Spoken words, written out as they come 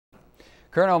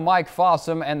Colonel Mike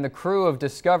Fossum and the crew of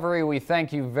Discovery, we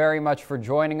thank you very much for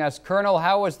joining us. Colonel,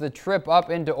 how was the trip up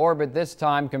into orbit this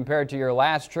time compared to your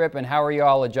last trip, and how are you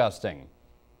all adjusting?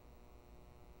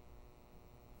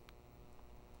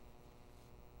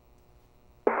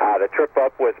 The trip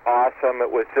up was awesome.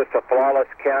 It was just a flawless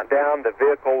countdown. The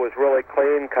vehicle was really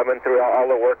clean, coming through all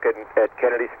the work at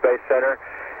Kennedy Space Center.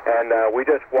 And we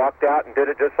just walked out and did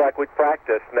it just like we'd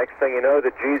practiced. Next thing you know,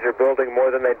 the G's are building more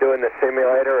than they do in the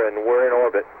simulator, and we're in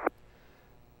orbit.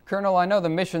 Colonel, I know the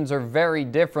missions are very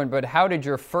different, but how did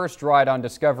your first ride on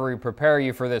Discovery prepare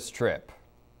you for this trip?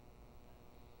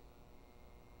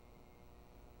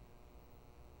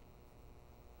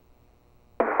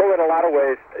 Well, in a lot of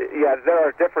ways, yeah, there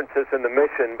are differences in the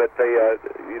mission, but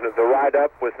the ride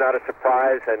up was not a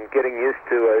surprise, and getting used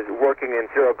to working in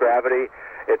zero gravity,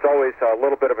 it's always a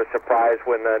little bit of a surprise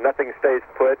when nothing stays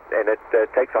put, and it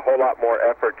takes a whole lot more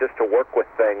effort just to work with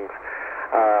things.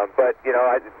 But, you know,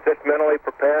 I just mentally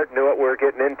prepared, knew what we were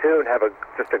getting into, and have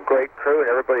just a great crew, and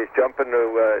everybody's jumping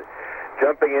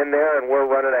in there, and we're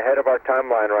running ahead of our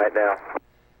timeline right now.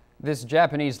 This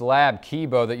Japanese lab,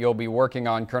 Kibo, that you'll be working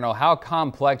on, Colonel, how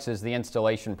complex is the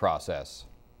installation process?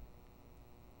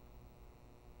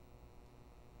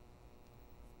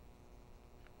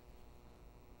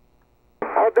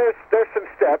 There's some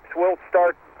steps. We'll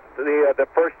start the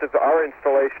first of our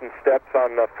installation steps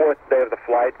on the 4th day of the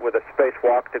flight with a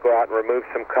spacewalk to go out and remove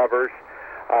some covers.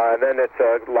 Then it's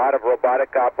a lot of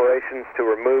robotic operations to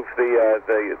remove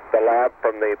the lab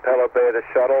from the payload bay of the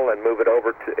shuttle and move it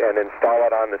over and install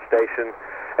it on the station.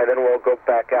 And then we'll go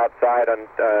back outside on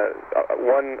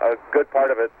a good part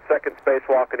of it, second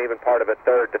spacewalk, and even part of it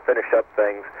third to finish up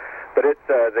things. But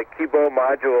the Kibo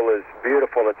module is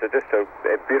beautiful. It's just a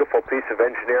beautiful piece of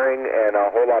engineering and a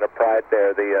whole lot of pride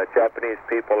there. The Japanese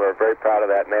people are very proud of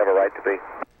that, and they have a right to be.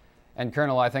 And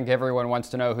Colonel, I think everyone wants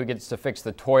to know who gets to fix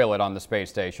the toilet on the space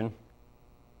station.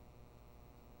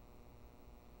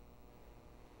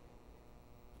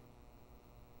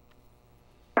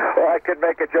 Well, I could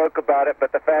make a joke about it,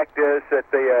 but the fact is that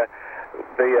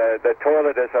the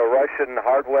toilet is a Russian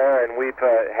hardware, and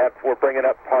we're bringing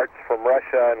up parts from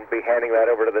Russia and be handing that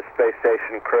over to the space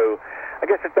station crew. I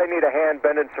guess if they need a hand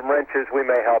bending some wrenches, we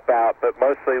may help out, but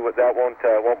mostly that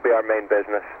won't be our main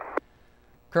business.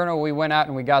 Colonel, we went out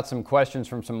and we got some questions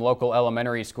from some local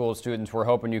elementary school students. We're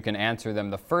hoping you can answer them.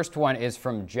 The first one is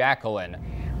from Jacqueline.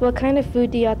 What kind of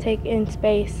food do y'all take in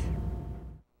space?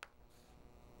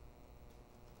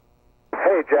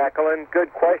 Hey, Jacqueline,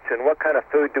 good question. What kind of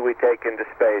food do we take into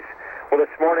space? Well,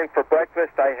 this morning for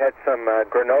breakfast, I had some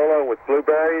granola with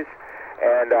blueberries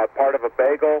and part of a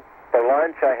bagel. For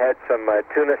lunch, I had some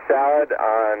tuna salad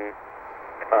on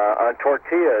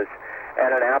tortillas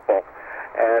and an apple.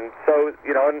 And so,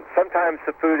 you know, and sometimes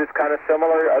the food is kind of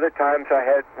similar. Other times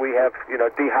we have, you know,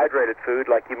 dehydrated food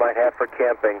like you might have for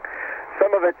camping.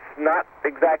 Some of it's not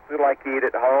exactly like you eat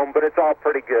at home, but it's all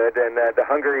pretty good. And the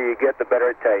hungrier you get, the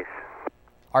better it tastes.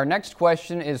 Our next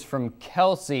question is from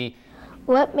Kelsey.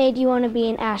 What made you want to be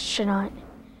an astronaut?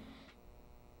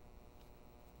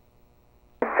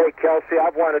 Hey, Kelsey,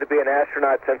 I've wanted to be an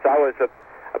astronaut since I was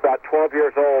about 12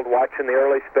 years old, watching the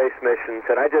early space missions,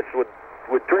 and I just would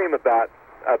dream about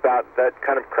that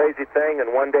kind of crazy thing,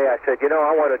 and one day I said, you know,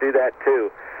 I want to do that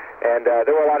too. And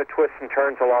there were a lot of twists and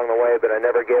turns along the way, but I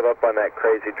never gave up on that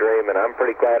crazy dream, and I'm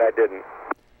pretty glad I didn't.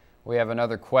 We have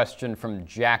another question from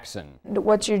Jackson.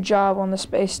 What's your job on the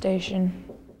space station?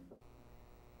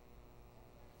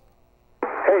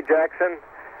 Hey, Jackson.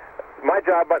 My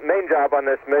main job on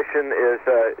this mission is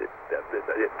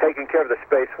taking care of the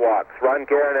spacewalks. Ron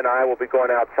Guerin and I will be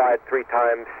going outside 3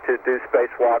 times to do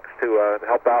spacewalks to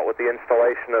help out with the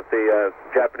installation of the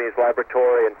Japanese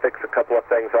laboratory and fix a couple of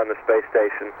things on the space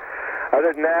station.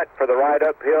 Other than that, for the ride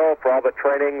uphill, for all the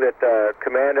training that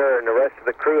Commander and the rest of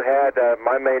the crew had,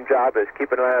 my main job is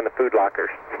keeping an eye on the food lockers.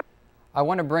 I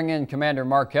want to bring in Commander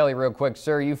Mark Kelly real quick.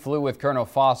 Sir, you flew with Colonel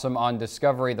Fossum on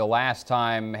Discovery the last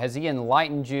time. Has he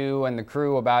enlightened you and the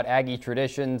crew about Aggie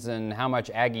traditions, and how much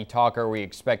Aggie talk are we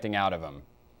expecting out of him?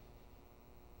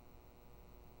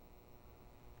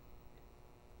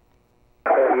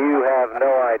 You have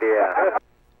no idea.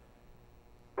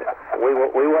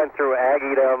 We went through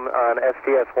Aggiedom on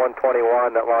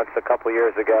STS-121 that launched a couple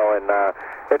years ago, and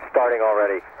it's starting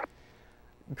already.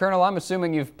 Colonel, I'm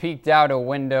assuming you've peeked out a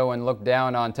window and looked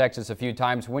down on Texas a few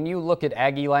times. When you look at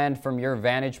Aggie Land from your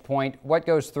vantage point, what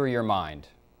goes through your mind?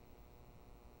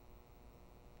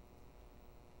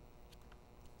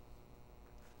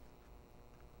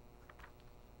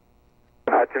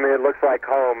 To me, it looks like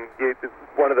home.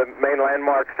 One of the main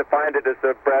landmarks to find it is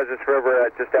the Brazos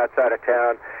River just outside of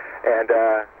town. And,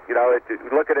 you know,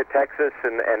 looking at Texas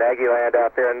and Aggie land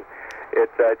out there, and it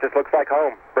just looks like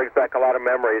home. Brings back a lot of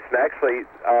memories. And actually,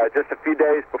 just a few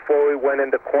days before we went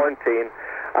into quarantine,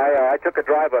 I took a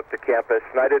drive up to campus,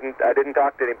 and I didn't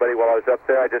talk to anybody while I was up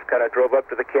there. I just kind of drove up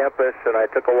to the campus, and I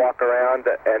took a walk around,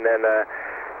 and then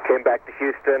came back to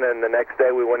Houston, and the next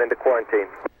day we went into quarantine.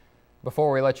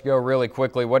 Before we let you go really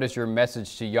quickly, what is your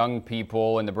message to young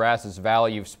people in the Brazos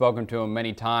Valley? You've spoken to them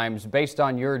many times, based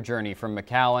on your journey from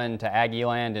McAllen to Aggie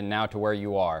Land and now to where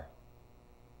you are.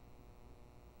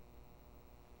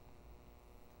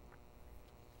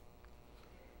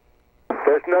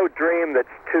 There's no dream that's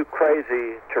too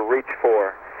crazy to reach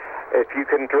for. If you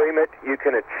can dream it, you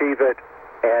can achieve it,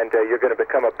 and you're going to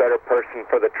become a better person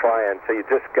for the trying. So you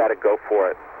just got to go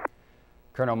for it.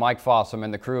 Colonel Mike Fossum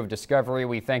and the crew of Discovery,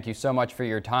 we thank you so much for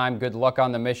your time. Good luck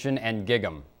on the mission, and gig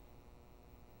 'em.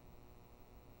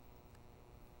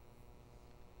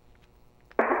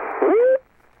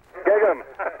 Gig 'em.